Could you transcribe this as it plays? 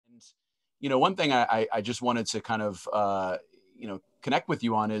one thing I just wanted to kind of, connect with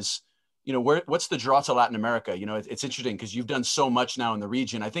you on is, what's the draw to Latin America? It's interesting because you've done so much now in the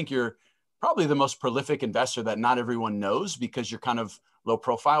region. I think you're probably the most prolific investor that not everyone knows because you're kind of low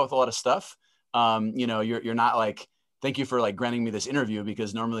profile with a lot of stuff. You're not like, thank you for like granting me this interview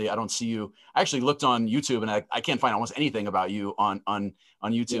because normally I don't see you. I actually looked on YouTube and I can't find almost anything about you on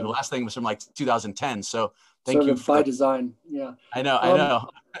YouTube. Yeah. The last thing was from like 2010. So thank you by design. Yeah. I know.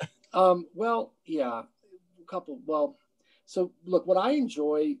 Well, yeah, so look, what I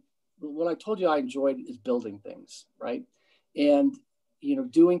told you I enjoyed is building things, right? And,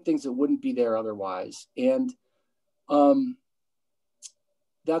 doing things that wouldn't be there otherwise. And,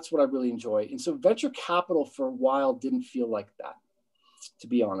 that's what I really enjoy. And so venture capital for a while didn't feel like that, to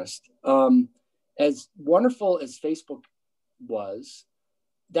be honest. As wonderful as Facebook was,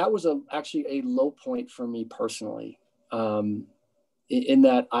 that was actually a low point for me personally. In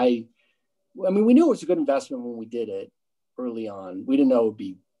that we knew it was a good investment when we did it early on. We didn't know it would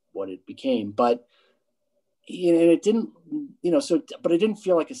be what it became, but it didn't, but it didn't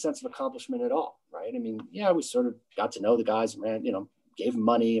feel like a sense of accomplishment at all, right? I mean, yeah, we sort of got to know the guys and gave them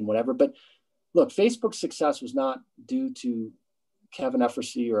money and whatever. But look, Facebook's success was not due to Kevin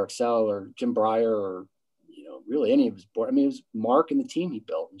Efrusy or Accel or Jim Breyer or, really any of his board. I mean, it was Mark and the team he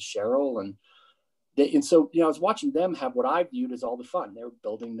built and Cheryl. And so, I was watching them have what I viewed as all the fun. They were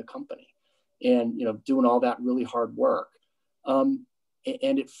building the company and, doing all that really hard work. And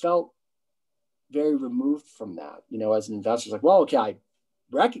it felt very removed from that, as an investor. It's like, well, okay, I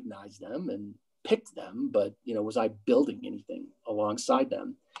recognize them and picked them, but, was I building anything alongside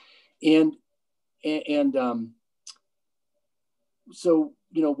them? So,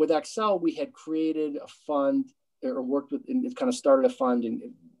 with Accel, we had created a fund or worked with, and it kind of started a fund and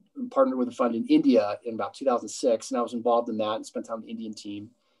partnered with a fund in India in about 2006. And I was involved in that and spent time with the Indian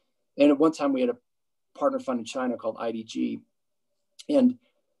team. And at one time we had a partner fund in China called IDG. And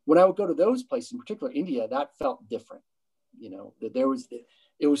when I would go to those places, in particular India, that felt different. That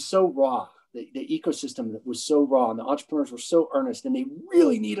it was so raw. The ecosystem that was so raw and the entrepreneurs were so earnest and they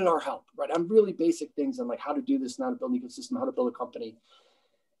really needed our help, right? On really basic things on like how to do this, how to build an ecosystem, how to build a company.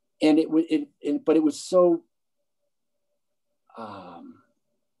 And but it was so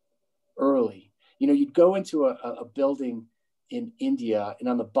early. You'd go into a building in India and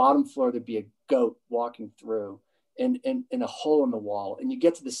on the bottom floor, there'd be a goat walking through and a hole in the wall. And you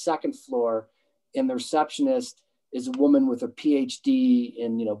get to the second floor and the receptionist is a woman with a PhD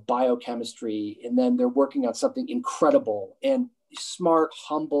in, biochemistry. And then they're working on something incredible and smart,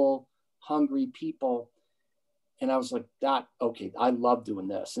 humble, hungry people. And I was like, okay, I love doing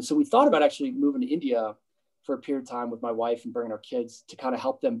this. And so we thought about actually moving to India for a period of time with my wife and bringing our kids to kind of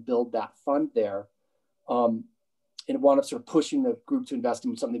help them build that fund there. And it wound up sort of pushing the group to invest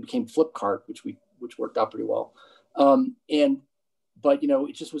in something that became Flipkart, which worked out pretty well. But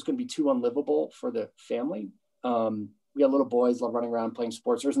it just was going to be too unlivable for the family. We got little boys love running around playing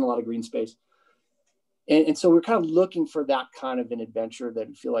sports. There isn't a lot of green space. And so we're kind of looking for that kind of an adventure that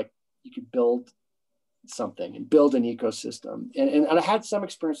you feel like you could build something and build an ecosystem. And I had some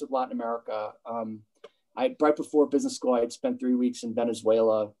experience with Latin America. Right before business school, I had spent 3 weeks in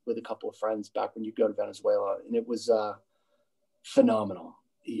Venezuela with a couple of friends back when you go to Venezuela. And it was phenomenal,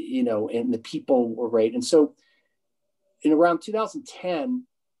 and the people were great. And so in around 2010,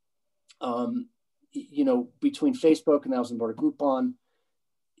 between Facebook and I was on board of Groupon,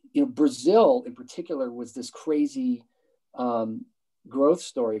 Brazil in particular was this crazy growth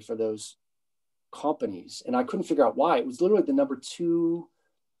story for those companies. And I couldn't figure out why. It was literally the number 2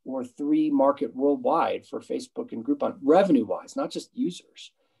 or 3 market worldwide for Facebook and Groupon, revenue-wise, not just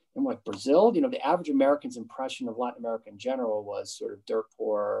users. And like Brazil, the average American's impression of Latin America in general was sort of dirt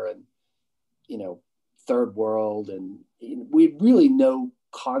poor and, third world. And we had really no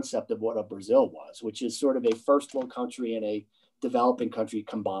concept of what a Brazil was, which is sort of a first world country and a developing country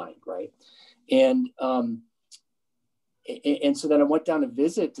combined, right? And so then I went down to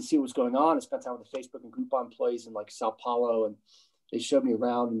visit to see what was going on. I spent time with the Facebook and Groupon employees in like Sao Paulo, and they showed me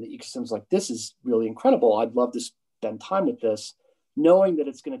around, and the ecosystem's like, this is really incredible. I'd love to spend time with this, knowing that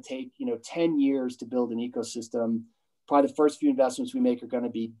it's going to take 10 years to build an ecosystem. Probably the first few investments we make are going to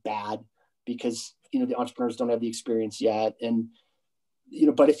be bad because the entrepreneurs don't have the experience yet, and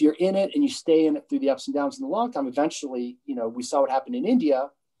but if you're in it and you stay in it through the ups and downs in the long time, eventually, we saw what happened in India,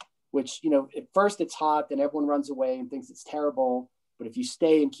 which, at first it's hot, then everyone runs away and thinks it's terrible. But if you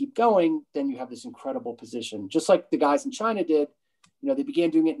stay and keep going, then you have this incredible position, just like the guys in China did. They began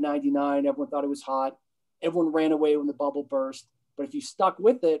doing it in 99. Everyone thought it was hot. Everyone ran away when the bubble burst. But if you stuck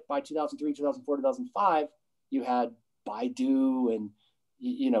with it by 2003, 2004, 2005, you had Baidu and,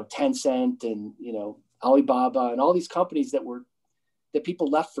 Tencent and, Alibaba and all these companies that people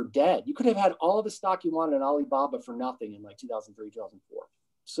left for dead. You could have had all of the stock you wanted in Alibaba for nothing in like 2003, 2004.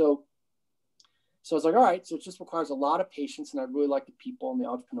 So I was like, all right, so it just requires a lot of patience. And I really like the people and the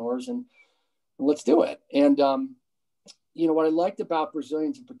entrepreneurs and let's do it. And, what I liked about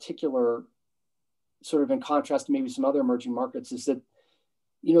Brazilians in particular, sort of in contrast to maybe some other emerging markets, is that,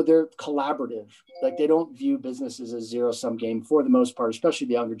 they're collaborative. Like they don't view business as a zero-sum game for the most part, especially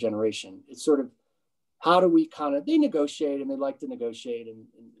the younger generation. It's sort of, how do we they negotiate, and they like to negotiate and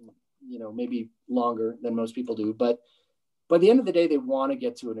maybe longer than most people do. But by the end of the day, they want to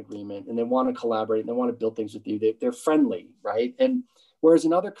get to an agreement and they want to collaborate and they want to build things with you. They're friendly, right? And whereas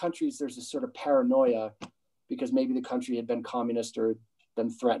in other countries, there's this sort of paranoia because maybe the country had been communist or been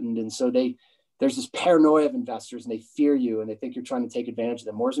threatened. And so there's this paranoia of investors and they fear you and they think you're trying to take advantage of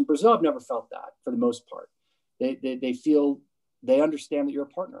them. Whereas in Brazil, I've never felt that for the most part. They feel, they understand that you're a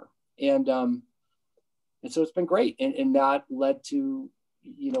partner. And so it's been great. And that led to,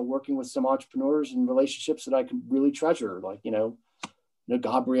 working with some entrepreneurs and relationships that I can really treasure, like,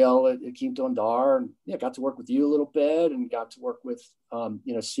 Gabriel at Quinto Andar, and got to work with you a little bit and got to work with,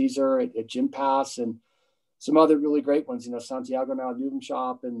 Caesar at Gympass and some other really great ones, Santiago now at Newton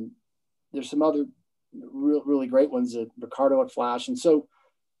Shop. And there's some other really great ones at Ricardo at Flash. And so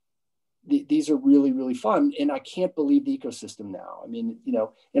these are really, really fun. And I can't believe the ecosystem now. I mean,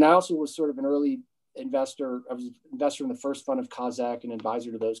 and I also was sort of an early investor. I was an investor in the first fund of Kazakh and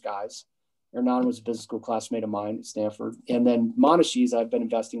advisor to those guys. Hernan was a business school classmate of mine at Stanford. And then Monashis I've been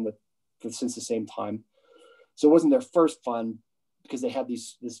investing with since the same time. So it wasn't their first fund because they had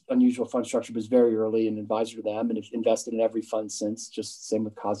this unusual fund structure, but it was very early, and advisor to them and have invested in every fund since, just same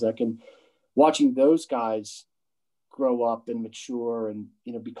with Kazakh. And watching those guys grow up and mature and,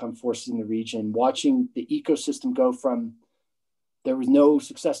 become forces in the region, watching the ecosystem go from, there was no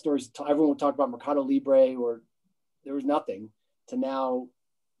success stories. Everyone would talk about Mercado Libre or there was nothing, to now,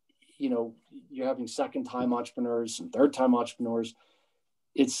 you're having second-time entrepreneurs and third-time entrepreneurs.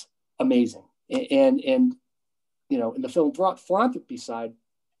 It's amazing. And in the philanthropy side,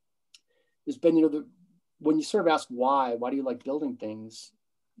 there's been, when you sort of ask why do you like building things?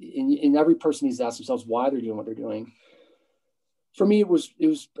 And every person needs to ask themselves why they're doing what they're doing. For me, it was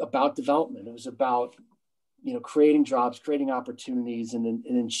about development. It was about, creating jobs, creating opportunities, and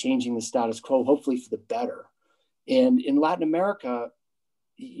then changing the status quo, hopefully for the better. And in Latin America,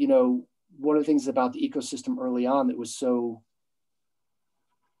 one of the things about the ecosystem early on that was so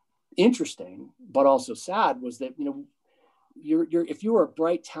interesting, but also sad, was that, if you were a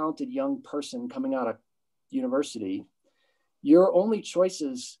bright, talented young person coming out of university, your only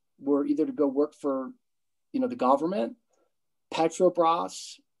choices were either to go work for, the government,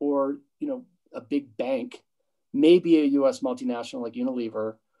 Petrobras, or, a big bank, maybe a US multinational like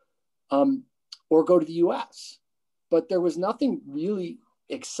Unilever, or go to the US. But there was nothing really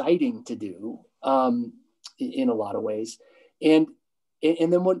exciting to do in a lot of ways. And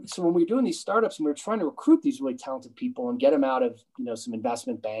then when we were doing these startups and we were trying to recruit these really talented people and get them out of, some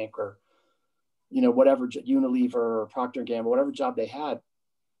investment bank or, whatever, Unilever or Procter & Gamble, whatever job they had,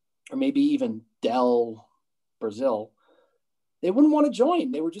 or maybe even Dell Brazil, they wouldn't want to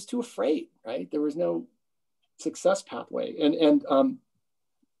join. They were just too afraid, right? There was no success pathway.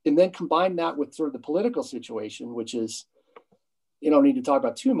 And then combine that with sort of the political situation, which is, you don't need to talk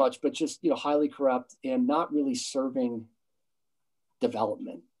about too much, but just, highly corrupt and not really serving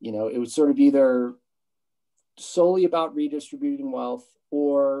development. It was sort of either solely about redistributing wealth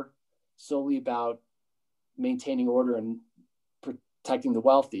or solely about maintaining order and protecting the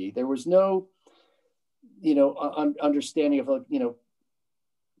wealthy. There was no, understanding of,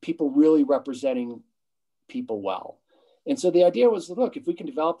 people really representing people well. And so the idea was, look, if we can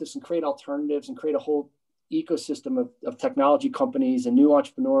develop this and create alternatives and create a whole ecosystem of technology companies and new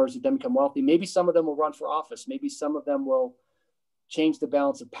entrepreneurs that then become wealthy, maybe some of them will run for office. Maybe some of them will change the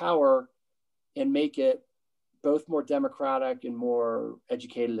balance of power and make it both more democratic and more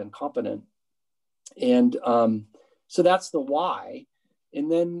educated and competent. And so that's the why. And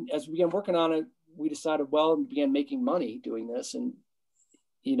then as we began working on it, we decided, we began making money doing this. And,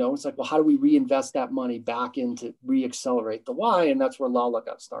 it's like, well, how do we reinvest that money back into re-accelerate the why? And that's where Lala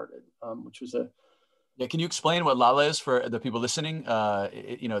got started, which was can you explain what Lala is for the people listening?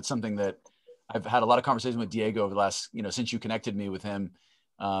 It's something that I've had a lot of conversation with Diego over the last, since you connected me with him.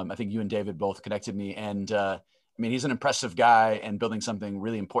 I think you and David both connected me. And he's an impressive guy and building something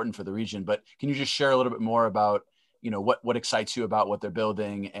really important for the region. But can you just share a little bit more about, what excites you about what they're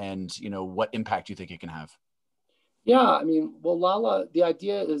building and, what impact you think it can have? Yeah, I mean, well, Lala, the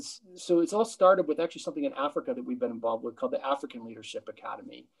idea is, so it's all started with actually something in Africa that we've been involved with called the African Leadership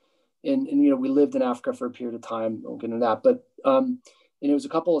Academy. And we lived in Africa for a period of time. I won't get into that, but and it was a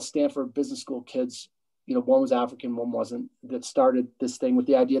couple of Stanford Business School kids. One was African, one wasn't. That started this thing with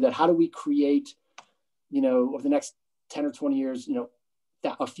the idea that how do we create, over the next 10 or 20 years,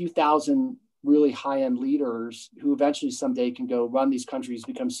 a few thousand really high-end leaders who eventually someday can go run these countries,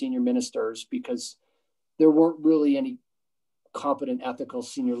 become senior ministers, because there weren't really any competent, ethical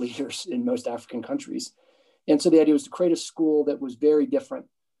senior leaders in most African countries. And so the idea was to create a school that was very different,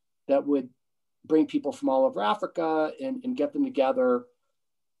 that would bring people from all over Africa and get them together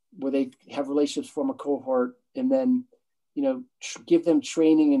where they have relationships, form a cohort, and then, give them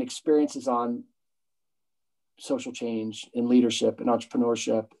training and experiences on social change and leadership and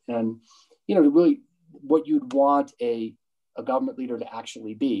entrepreneurship and, really what you'd want a government leader to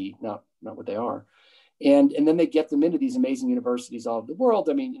actually be, not what they are. And then they get them into these amazing universities all over the world.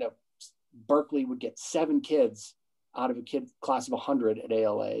 I mean, Berkeley would get 7 kids out of a kid class of 100 at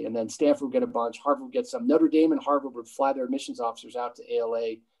ALA. And then Stanford would get a bunch, Harvard would get some. Notre Dame and Harvard would fly their admissions officers out to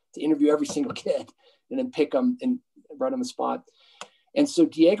ALA to interview every single kid and then pick them and right on the spot. And so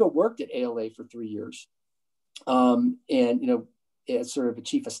Diego worked at ALA for 3 years. As sort of a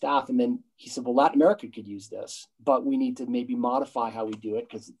chief of staff. And then he said, well, Latin America could use this, but we need to maybe modify how we do it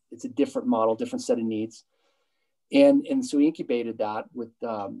because it's a different model, different set of needs. And so he incubated that with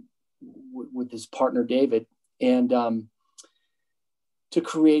his partner, David, and to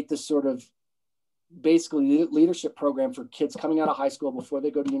create this sort of basically leadership program for kids coming out of high school before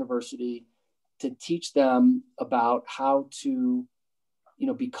they go to university, to teach them about how to,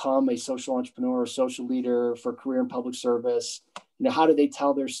 become a social entrepreneur or social leader for a career in public service. How do they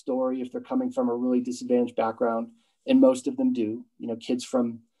tell their story if they're coming from a really disadvantaged background? And most of them do, kids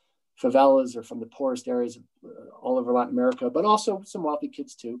from favelas or from the poorest areas all over Latin America, but also some wealthy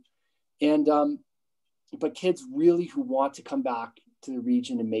kids too. And, but kids really who want to come back to the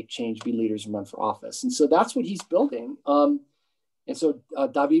region and make change, be leaders and run for office. And so that's what he's building. And so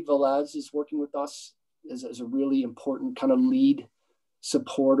David Velez is working with us as a really important kind of lead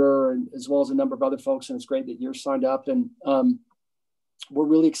supporter, and as well as a number of other folks. And it's great that you're signed up, and we're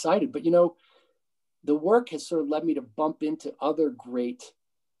really excited. But, the work has sort of led me to bump into other great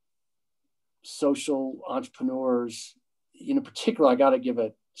social entrepreneurs. In particular, I got to give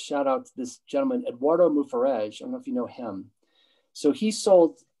a shout out to this gentleman, Eduardo Mufarej. I don't know if you know him. So he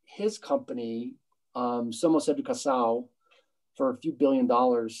sold his company, Somos Educação, for a few $1 billion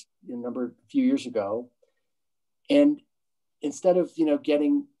a few years ago. And instead of,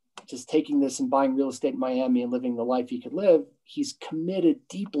 taking this and buying real estate in Miami and living the life he could live, he's committed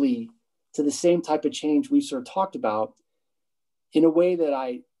deeply to the same type of change we sort of talked about in a way that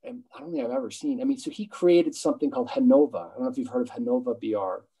I don't think I've ever seen. I mean, so he created something called Renova. I don't know if you've heard of Renova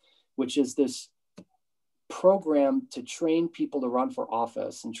BR, which is this program to train people to run for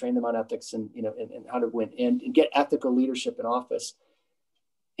office and train them on ethics and, and how to win and get ethical leadership in office.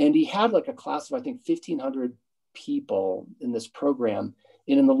 And he had like a class of, I think, 1,500 people in this program.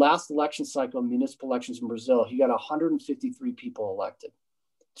 And in the last election cycle, municipal elections in Brazil, he got 153 people elected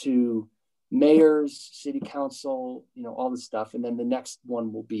to mayors, city council, all this stuff. And then the next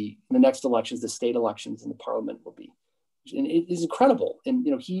one will be, the next elections, the state elections and the parliament will be. And it is incredible. And,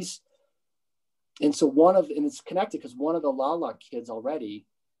 and it's connected because one of the Lala kids already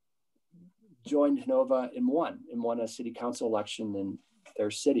joined Renova and won a city council election in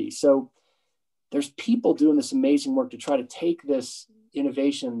their city. So there's people doing this amazing work to try to take this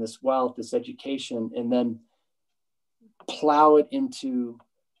innovation, this wealth, this education, and then plow it into,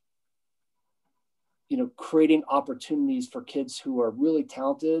 creating opportunities for kids who are really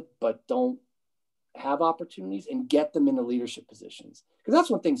talented, but don't have opportunities, and get them into leadership positions. Because that's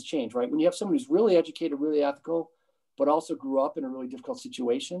when things change, right? When you have someone who's really educated, really ethical, but also grew up in a really difficult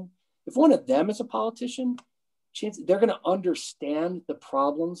situation, if one of them is a politician, they're going to understand the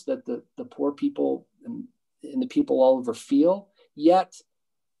problems that the poor people and the people all over feel, yet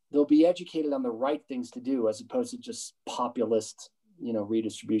they'll be educated on the right things to do as opposed to just populist,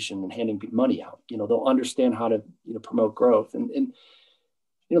 redistribution and handing money out. They'll understand how to, promote growth. And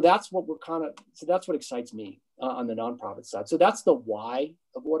that's what that's what excites me on the nonprofit side. So that's the why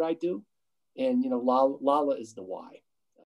of what I do. And, Lala is the why.